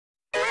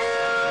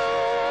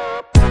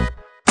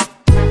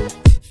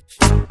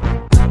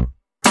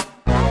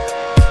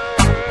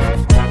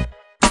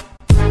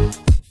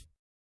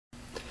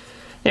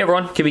Hey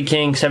everyone,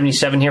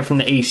 KibbyKing77 here from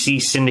the AC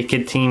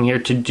Syndicate team here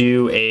to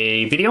do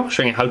a video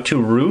showing you how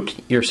to root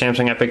your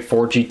Samsung Epic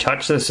 4G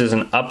Touch. This is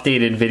an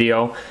updated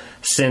video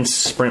since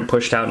Sprint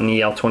pushed out an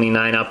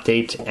EL29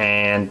 update,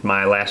 and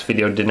my last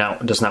video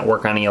does not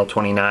work on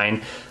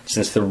EL29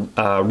 since the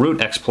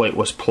root exploit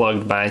was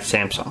plugged by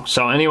Samsung.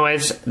 So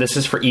anyways, this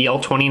is for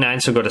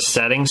EL29, so go to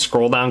Settings,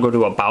 scroll down, go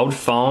to About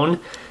Phone,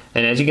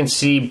 and as you can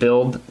see,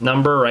 build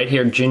number right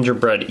here,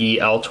 Gingerbread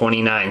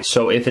EL29.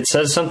 So if it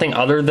says something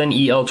other than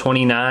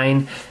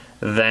EL29,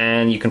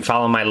 then you can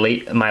follow my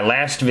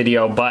last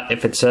video, but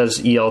if it says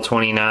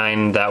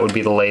EL29, that would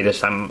be the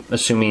latest. I'm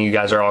assuming you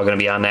guys are all going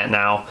to be on that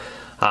now.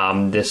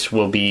 This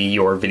will be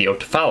your video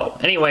to follow.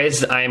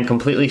 Anyways, I am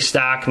completely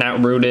stock,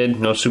 not rooted,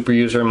 no super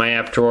user in my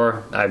app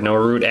drawer. I have no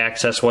root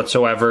access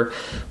whatsoever.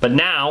 But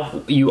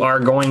now you are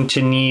going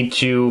to need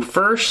to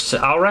first,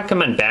 I'll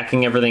recommend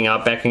backing everything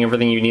up, backing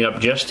everything you need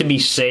up just to be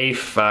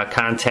safe,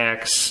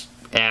 contacts,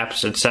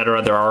 apps,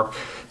 etc. There are,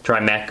 try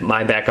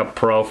My Backup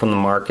Pro from the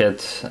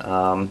market.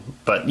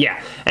 But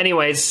yeah,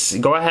 anyways,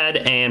 go ahead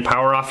and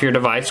power off your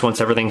device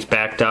once everything's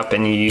backed up,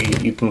 and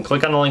you can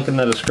click on the link in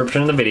the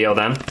description of the video.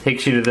 Then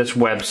takes you to this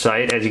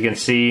website. As you can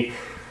see,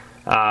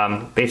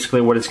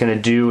 basically what it's going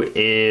to do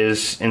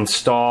is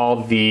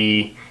install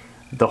the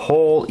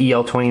whole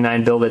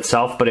EL29 build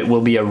itself, but it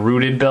will be a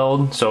rooted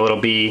build, so it'll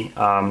be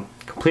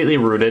completely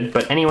rooted.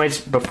 But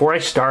anyways, before I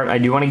start, I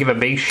do want to give a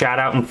big shout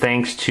out and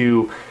thanks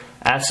to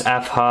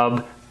SF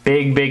Hub.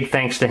 Big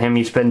thanks to him.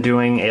 He's been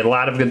doing a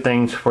lot of good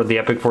things for the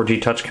Epic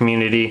 4G Touch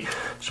community,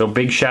 so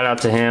big shout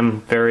out to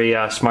him. Very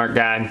smart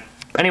guy.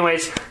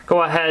 Anyways,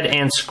 go ahead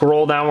and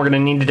scroll down. We're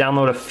going to need to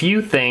download a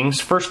few things.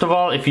 First of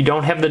all, if you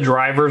don't have the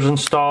drivers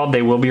installed,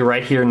 they will be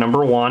right here,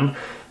 number one.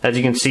 As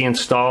you can see,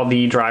 install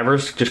the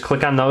drivers. Just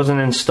click on those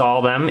and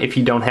install them if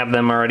you don't have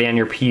them already on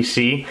your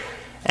PC.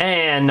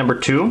 And number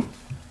two,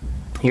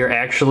 you're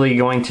actually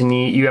going to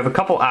need, you have a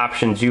couple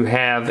options. You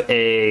have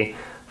a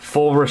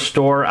full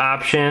restore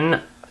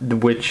option,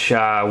 which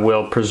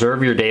will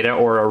preserve your data,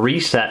 or a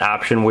reset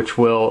option, which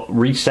will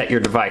reset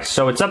your device.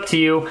 So it's up to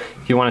you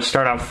if you want to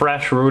start out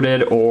fresh,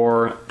 rooted,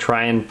 or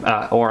try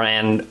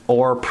and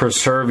or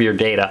preserve your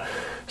data.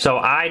 So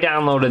I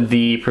downloaded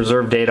the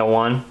preserve data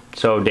one,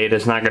 so data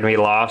is not going to be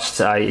lost.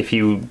 If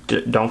you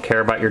don't care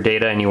about your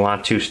data and you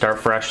want to start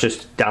fresh,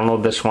 just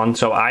download this one.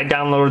 So I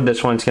downloaded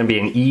this one. It's going to be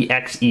an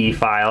exe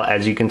file,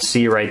 as you can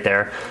see right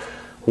there.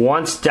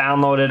 Once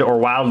downloaded, or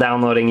while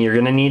downloading, you're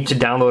going to need to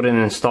download and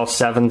install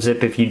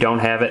 7-zip if you don't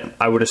have it.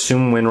 I would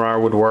assume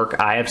WinRAR would work.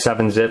 I have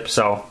 7-zip,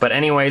 so. But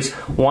anyways,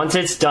 once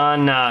it's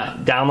done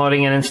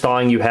downloading and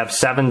installing, you have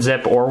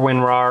 7-zip or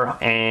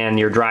WinRAR and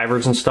your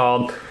drivers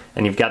installed,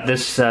 and you've got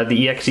this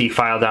the exe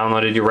file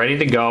downloaded. You're ready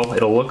to go.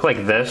 It'll look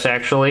like this,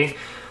 actually.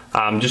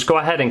 Just go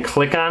ahead and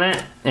click on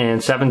it,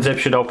 and 7-zip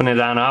should open it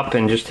on up,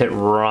 and just hit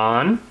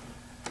run.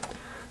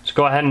 So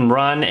go ahead and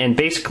run, and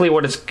basically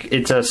what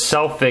it's a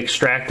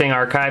self-extracting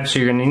archive, so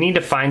you're going to need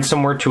to find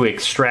somewhere to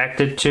extract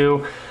it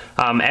to.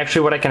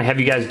 Actually, what I can have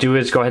you guys do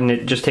is go ahead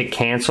and just hit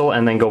cancel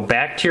and then go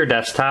back to your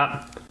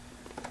desktop.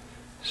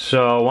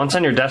 So once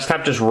on your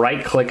desktop, just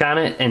right-click on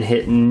it and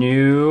hit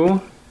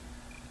new,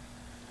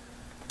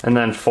 and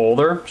then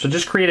folder. So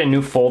just create a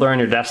new folder on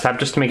your desktop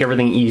just to make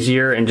everything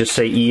easier, and just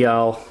say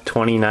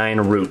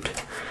EL29 root.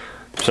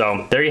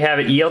 So there you have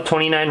it,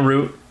 EL29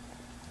 root.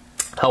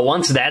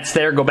 Once that's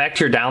there, go back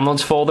to your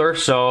downloads folder.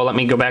 So let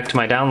me go back to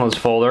my downloads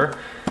folder,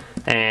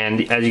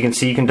 and as you can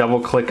see, you can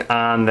double click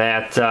on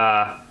that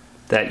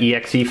that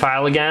exe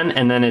file again,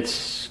 and then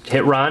it's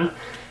hit run.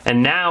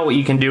 And now what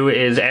you can do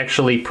is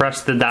actually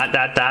press the ...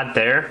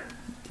 there,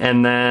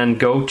 and then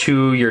go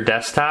to your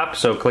desktop.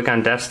 So click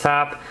on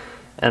desktop,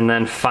 and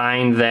then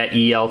find that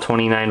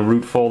EL29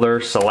 root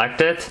folder,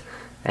 select it,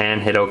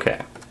 and hit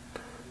OK.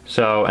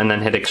 So, and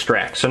then hit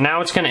extract. So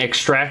now it's going to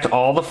extract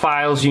all the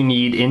files you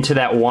need into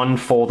that one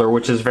folder,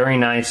 which is very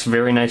nice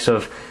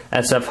of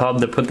SF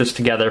Hub to put this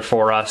together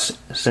for us,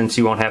 since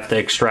you won't have to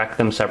extract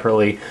them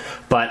separately.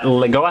 But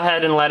go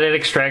ahead and let it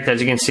extract.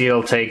 As you can see,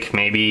 it'll take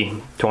maybe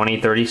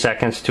 20-30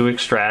 seconds to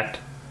extract.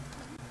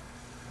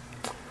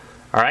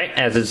 Alright,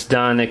 as it's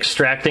done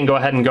extracting, go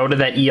ahead and go to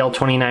that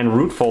EL29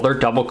 root folder,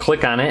 double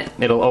click on it.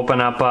 It'll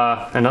open up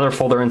another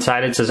folder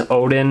inside. It says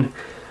Odin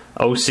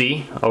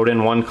OC,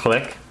 Odin one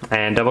click,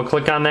 and double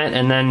click on that,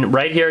 and then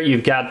right here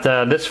you've got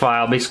this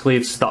file. Basically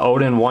it's the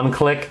Odin one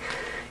click.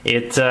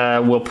 It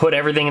will put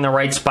everything in the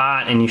right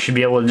spot, and you should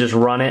be able to just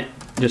run it.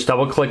 Just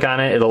double click on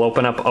it, it'll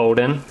open up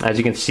Odin. As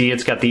you can see,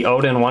 it's got the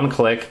Odin one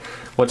click.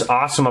 What's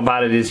awesome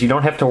about it is you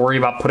don't have to worry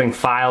about putting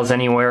files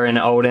anywhere in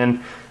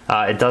Odin.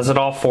 It does it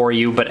all for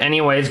you. But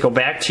anyways, go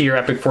back to your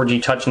Epic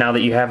 4G Touch now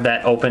that you have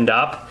that opened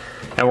up.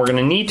 And we're going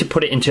to need to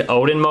put it into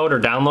Odin mode or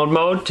download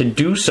mode. To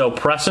do so,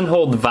 press and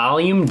hold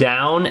volume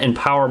down and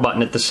power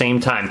button at the same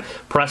time.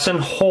 Press and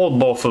hold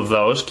both of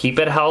those. Keep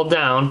it held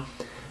down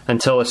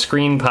until a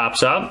screen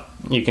pops up.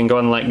 You can go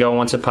ahead and let go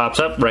once it pops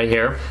up right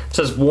here. It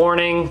says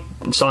warning,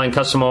 installing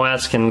custom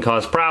OS can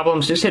cause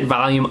problems. Just hit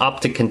volume up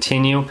to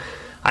continue.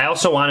 I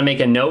also want to make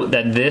a note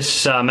that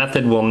this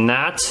method will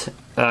not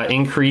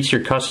increase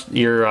your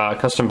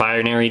custom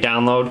binary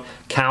download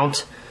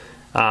count,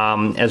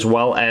 as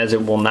well as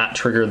it will not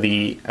trigger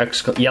the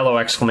yellow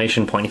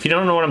exclamation point. If you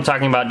don't know what I'm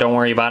talking about, don't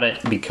worry about it,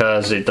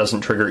 because it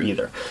doesn't trigger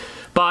either.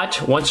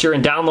 But once you're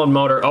in download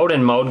mode or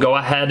Odin mode, go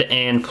ahead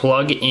and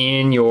plug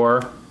in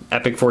your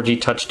Epic 4G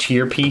Touch to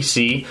your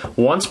PC.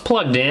 Once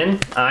plugged in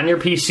on your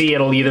PC,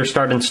 it'll either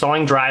start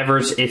installing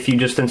drivers if you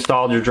just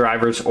installed your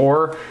drivers,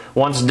 or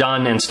once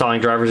done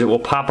installing drivers, it will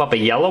pop up a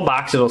yellow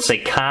box. It'll say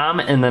COM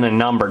and then a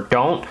number.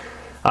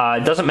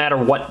 It doesn't matter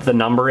what the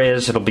number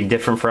is, it'll be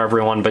different for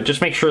everyone, but just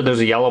make sure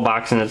there's a yellow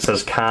box and it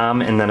says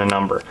COM and then a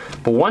number.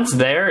 But once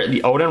there,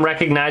 the Odin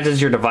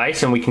recognizes your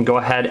device and we can go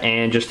ahead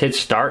and just hit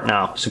start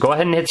now. So go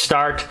ahead and hit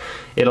start.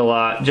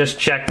 It'll just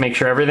check, make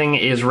sure everything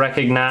is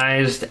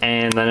recognized,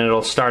 and then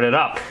it'll start it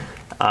up.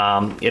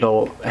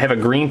 It'll have a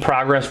green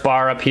progress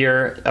bar up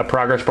here. A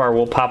progress bar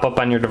will pop up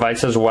on your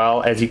device as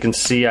well. As you can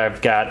see,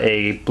 I've got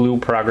a blue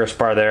progress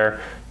bar there.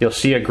 You'll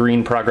see a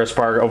green progress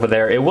bar over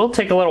there. It will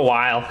take a little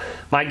while.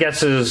 My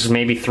guess is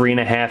maybe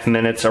 3.5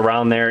 minutes,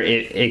 around there.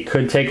 It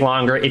could take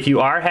longer. If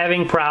you are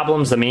having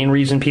problems, the main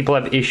reason people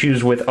have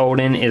issues with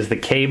Odin is the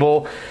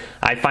cable.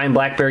 I find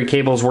BlackBerry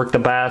cables work the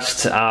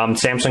best.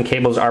 Samsung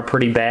cables are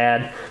pretty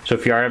bad. So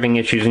if you are having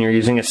issues and you're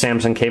using a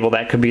Samsung cable,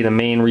 that could be the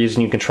main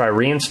reason. You can try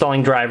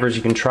reinstalling drivers.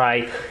 You can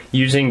try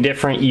using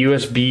different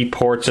USB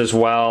ports as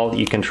well.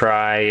 You can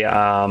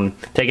try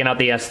taking out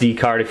the SD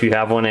card if you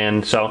have one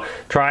in. So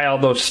try all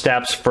those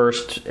steps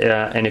first,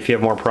 and if you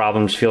have more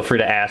problems, feel free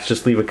to ask.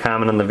 Just leave a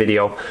comment on the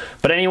video.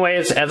 But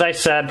anyways, as I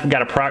said, we've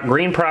got a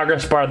green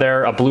progress bar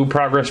there, a blue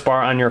progress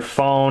bar on your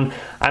phone.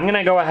 I'm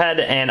gonna go ahead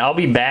and I'll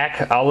be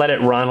back. I'll let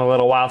it run a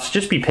little while, so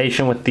just be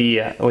patient with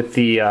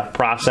the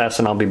process,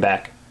 and I'll be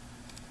back.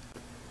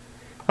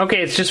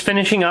 Okay, it's just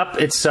finishing up.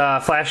 It's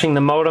flashing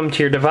the modem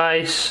to your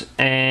device,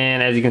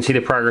 and as you can see,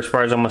 the progress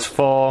bar is almost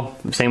full.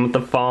 Same with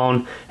the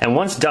phone. And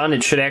once done,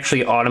 it should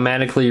actually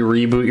automatically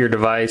reboot your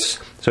device.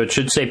 So it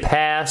should say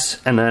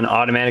pass, and then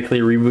automatically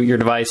reboot your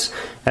device.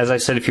 As I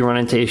said, if you run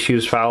into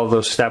issues, follow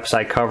those steps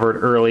I covered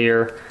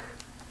earlier.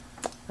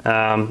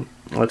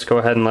 Let's go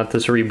ahead and let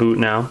this reboot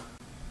now.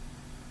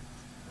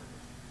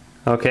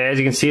 Okay, as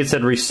you can see, it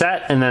said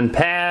reset and then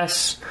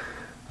pass.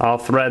 All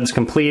threads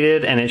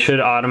completed, and it should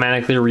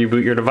automatically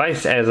reboot your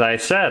device, as I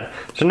said.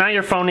 So now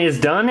your phone is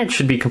done. It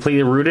should be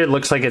completely rooted.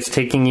 Looks like it's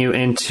taking you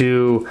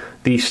into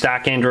the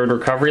stock Android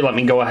recovery. Let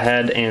me go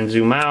ahead and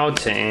zoom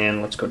out,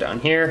 and let's go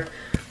down here.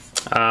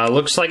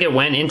 Looks like it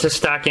went into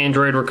stock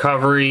Android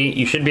recovery.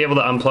 You should be able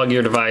to unplug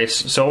your device.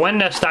 So it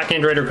went into stock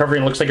Android recovery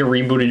and looks like it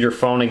rebooted your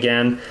phone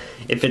again.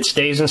 If it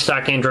stays in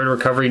stock Android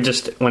recovery,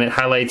 just when it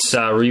highlights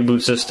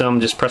reboot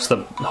system, just press the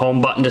home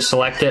button to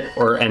select it,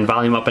 and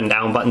volume up and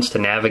down buttons to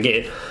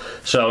navigate.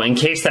 So in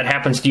case that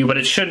happens to you, but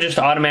it should just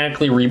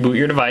automatically reboot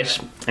your device.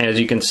 As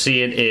you can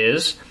see, it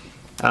is.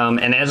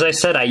 And as I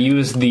said, I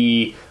use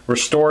the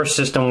restore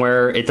system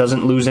where it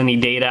doesn't lose any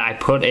data. I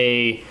put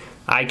a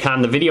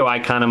icon, the video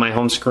icon on my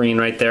home screen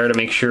right there to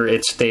make sure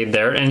it stayed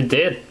there, and it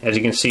did. As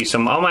you can see,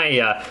 all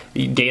my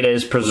data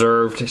is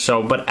preserved.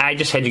 So, but I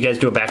just had you guys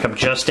do a backup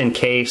just in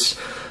case.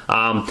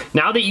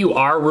 Now that you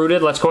are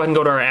rooted, let's go ahead and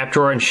go to our app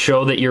drawer and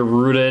show that you're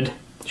rooted.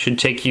 It should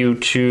take you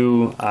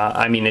to,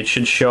 it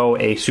should show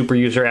a super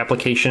user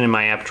application in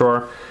my app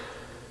drawer.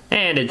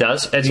 And it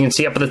does. As you can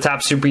see up at the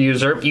top, super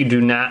user. You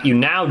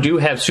now do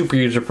have super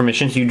user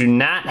permissions. You do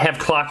not have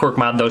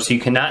Clockworkmod though, so you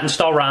cannot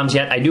install ROMs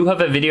yet. I do have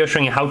a video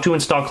showing you how to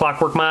install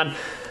Clockworkmod.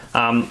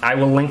 I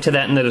will link to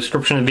that in the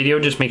description of the video.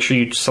 Just make sure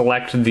you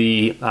select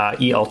the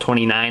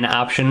EL29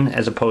 option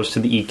as opposed to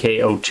the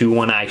EK02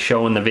 one I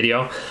show in the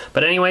video.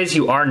 But anyways,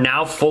 you are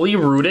now fully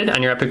rooted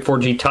on your Epic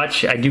 4G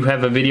Touch. I do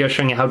have a video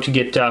showing you how to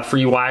get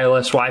free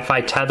wireless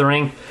Wi-Fi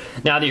tethering.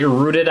 Now that you're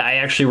rooted, I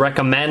actually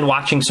recommend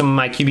watching some of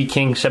my QB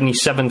King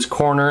 77's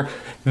Korner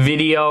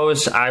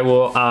videos. I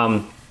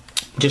will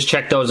just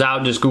check those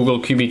out. Just Google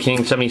QB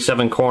King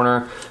 77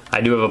 Korner.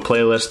 I do have a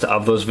playlist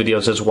of those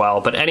videos as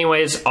well. But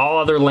anyways, all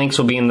other links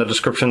will be in the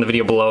description of the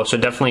video below, so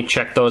definitely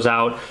check those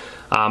out.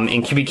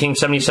 In QB King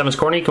 77's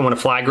Korner, you can win a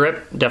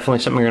FlyGrip. Definitely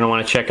something you're going to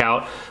want to check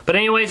out. But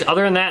anyways,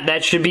 other than that,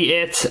 that should be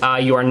it.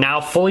 You are now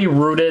fully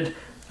rooted.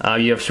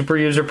 You have super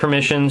user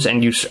permissions,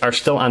 and you are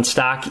still on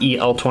stock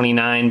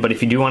EL29. But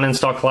if you do want to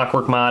install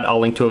Clockworkmod, I'll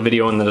link to a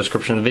video in the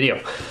description of the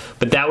video.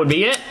 But that would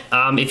be it.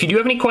 If you do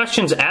have any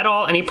questions at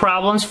all, any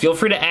problems, feel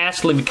free to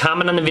ask. Leave a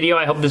comment on the video.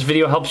 I hope this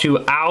video helps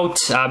you out.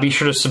 Be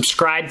sure to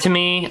subscribe to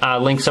me.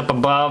 Links up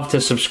above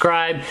to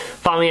subscribe.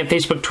 Follow me on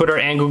Facebook, Twitter,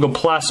 and Google+.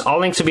 All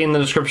links will be in the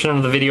description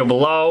of the video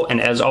below. And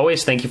as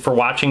always, thank you for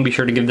watching. Be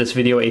sure to give this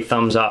video a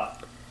thumbs up.